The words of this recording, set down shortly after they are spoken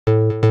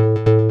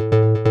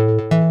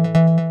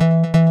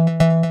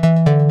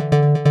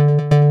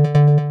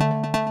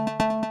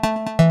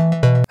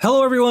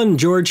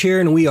George here,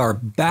 and we are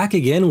back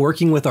again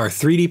working with our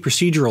 3D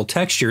procedural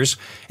textures.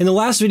 In the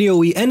last video,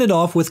 we ended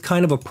off with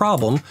kind of a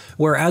problem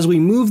where as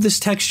we move this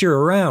texture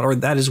around, or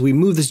that is we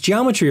move this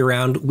geometry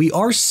around, we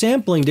are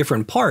sampling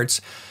different parts.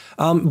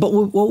 But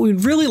what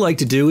we'd really like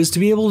to do is to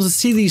be able to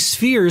see these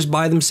spheres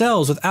by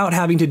themselves without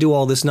having to do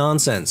all this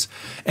nonsense.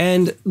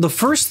 And the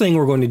first thing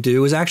we're going to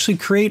do is actually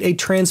create a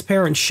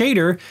transparent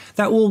shader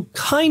that will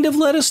kind of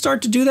let us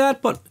start to do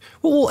that, but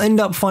what we'll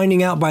end up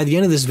finding out by the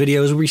end of this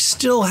video is we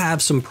still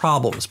have some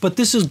problems, but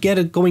this is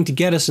going to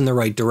get us in the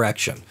right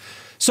direction.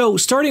 So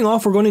starting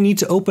off, we're going to need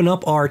to open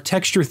up our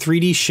Texture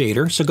 3D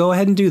shader, so go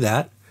ahead and do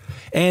that.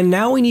 And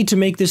now we need to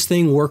make this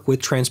thing work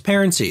with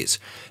transparencies.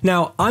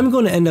 Now, I'm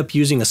going to end up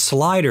using a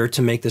slider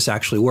to make this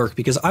actually work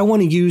because I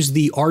want to use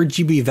the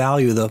RGB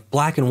value, the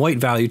black and white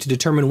value, to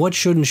determine what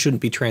should and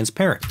shouldn't be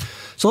transparent.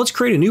 So let's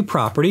create a new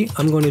property.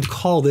 I'm going to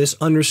call this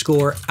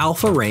underscore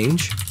alpha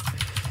range.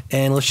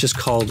 And let's just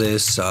call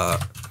this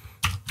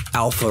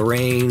alpha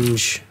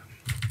range.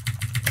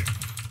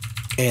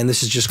 And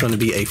this is just going to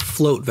be a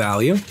float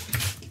value.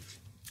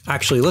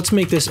 Actually, let's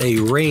make this a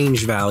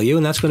range value,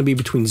 and that's going to be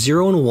between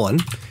 0 and 1.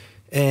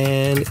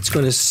 And it's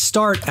going to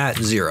start at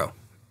 0.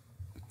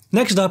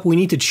 Next up, we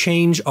need to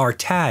change our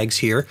tags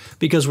here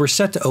because we're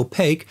set to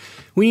opaque.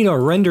 We need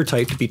our render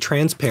type to be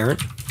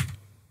transparent.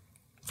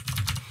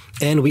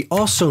 And we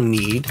also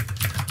need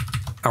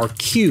our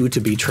Q to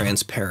be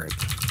transparent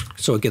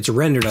so it gets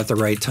rendered at the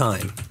right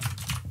time.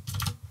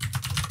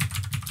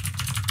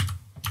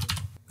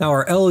 Now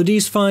our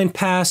LOD's fine,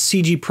 pass,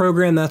 CG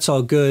program, that's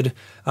all good.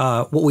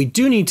 What we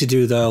do need to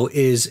do though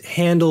is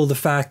handle the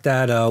fact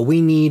that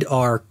we need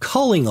our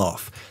culling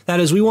off. That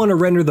is, we want to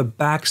render the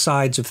back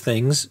sides of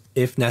things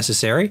if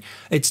necessary.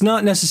 It's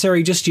not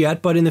necessary just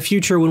yet, but in the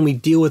future when we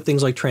deal with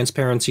things like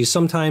transparency,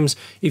 sometimes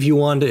if you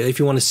want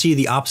to see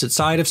the opposite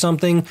side of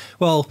something,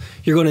 well,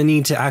 you're going to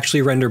need to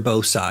actually render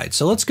both sides.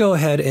 So let's go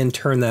ahead and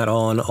turn that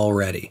on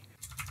already.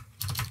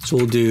 So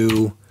we'll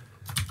do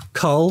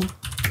cull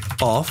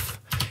off.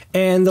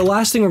 And the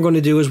last thing we're going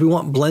to do is we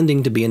want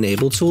blending to be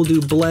enabled. So we'll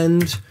do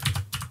blend.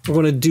 We're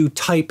going to do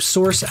type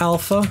source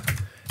alpha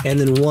and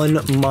then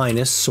 1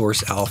 minus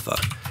source alpha.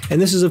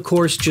 And this is of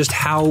course just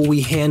how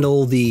we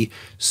handle the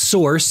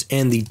source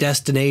and the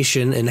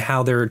destination and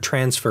how they're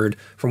transferred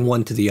from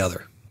one to the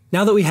other.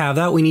 Now that we have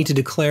that, we need to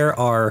declare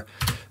our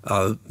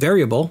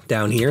variable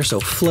down here.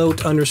 So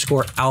float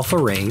underscore alpha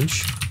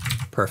range.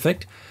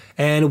 Perfect.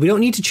 And we don't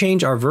need to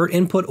change our vert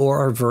input or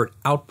our vert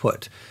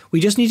output. We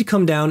just need to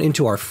come down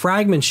into our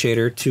fragment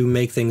shader to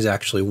make things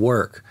actually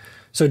work.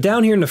 So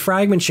down here in the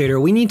fragment shader,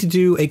 we need to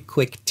do a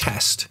quick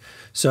test.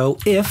 So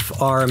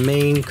if our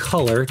main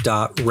color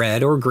dot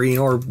red or green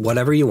or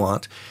whatever you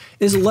want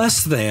is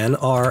less than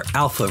our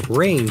alpha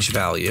range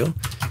value,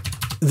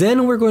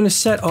 then we're going to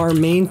set our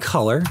main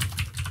color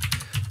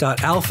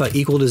dot alpha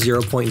equal to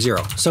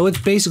 0.0. So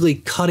it's basically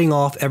cutting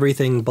off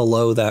everything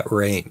below that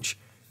range.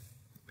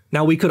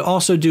 Now we could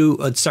also do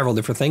several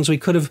different things. We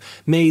could have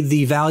made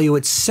the value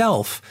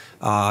itself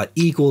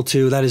equal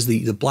to, that is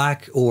the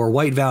black or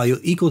white value,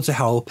 equal to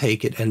how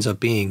opaque it ends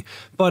up being.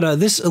 But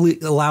this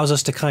allows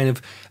us to kind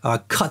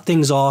of cut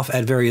things off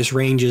at various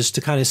ranges to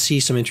kind of see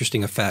some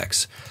interesting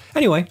effects.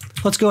 Anyway,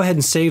 let's go ahead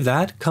and save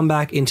that, come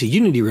back into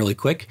Unity really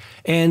quick,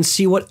 and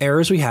see what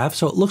errors we have.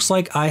 So it looks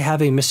like I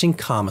have a missing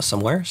comma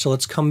somewhere. So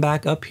let's come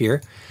back up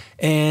here,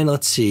 and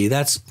let's see,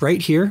 that's right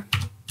here.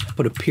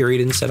 Put a period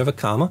instead of a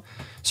comma.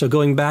 So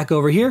going back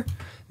over here,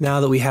 now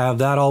that we have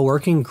that all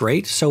working,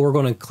 great. So we're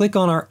going to click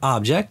on our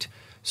object,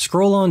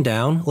 scroll on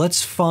down,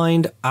 let's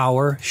find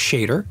our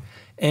shader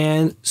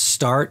and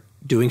start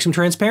doing some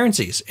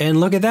transparencies. And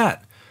look at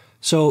that.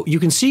 So you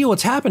can see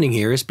what's happening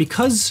here is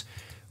because,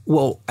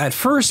 well, at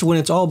first when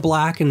it's all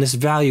black and this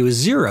value is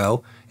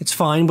 0, it's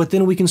fine, but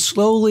then we can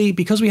slowly,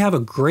 because we have a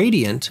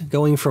gradient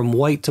going from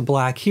white to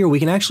black here, we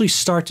can actually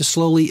start to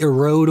slowly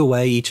erode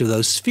away each of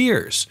those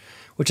spheres,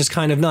 which is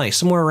kind of nice.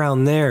 Somewhere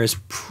around there is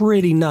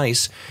pretty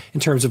nice in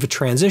terms of a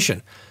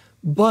transition.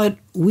 But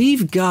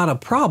we've got a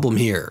problem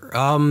here.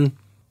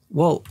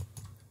 Well,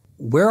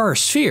 where are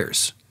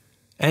spheres?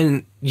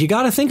 And you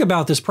got to think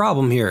about this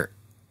problem here.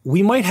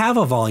 We might have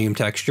a volume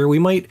texture. We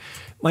might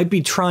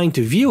be trying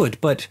to view it,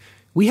 but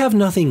we have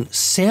nothing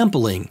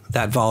sampling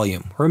that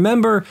volume.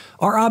 Remember,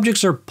 our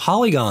objects are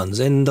polygons,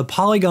 and the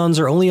polygons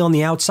are only on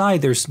the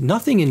outside. There's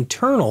nothing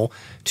internal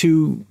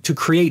to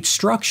create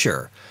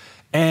structure.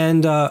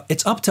 And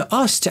it's up to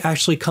us to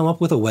actually come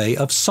up with a way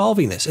of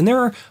solving this. And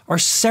there are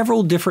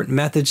several different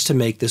methods to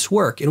make this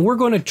work. And we're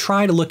going to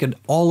try to look at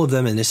all of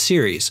them in this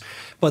series.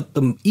 But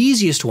the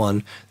easiest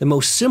one, the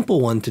most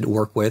simple one to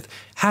work with,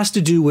 has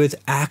to do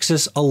with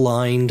axis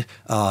aligned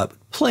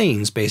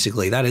planes,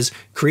 basically. That is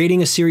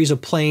creating a series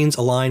of planes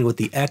aligned with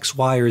the X,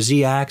 Y, or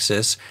Z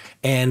axis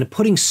and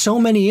putting so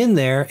many in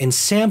there and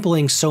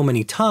sampling so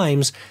many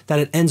times that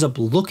it ends up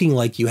looking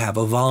like you have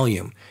a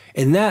volume.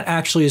 And that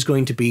actually is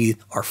going to be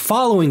our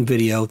following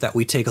video that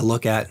we take a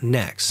look at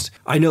next.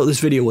 I know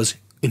this video was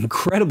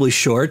incredibly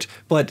short,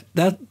 but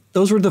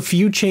those were the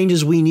few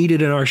changes we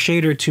needed in our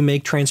shader to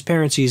make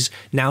transparencies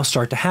now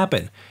start to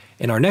happen.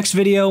 In our next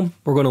video,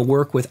 we're going to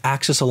work with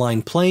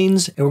axis-aligned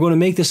planes, and we're going to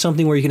make this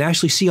something where you can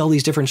actually see all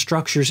these different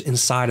structures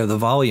inside of the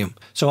volume.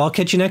 So I'll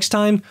catch you next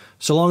time.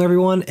 So long,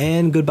 everyone,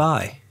 and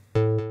goodbye.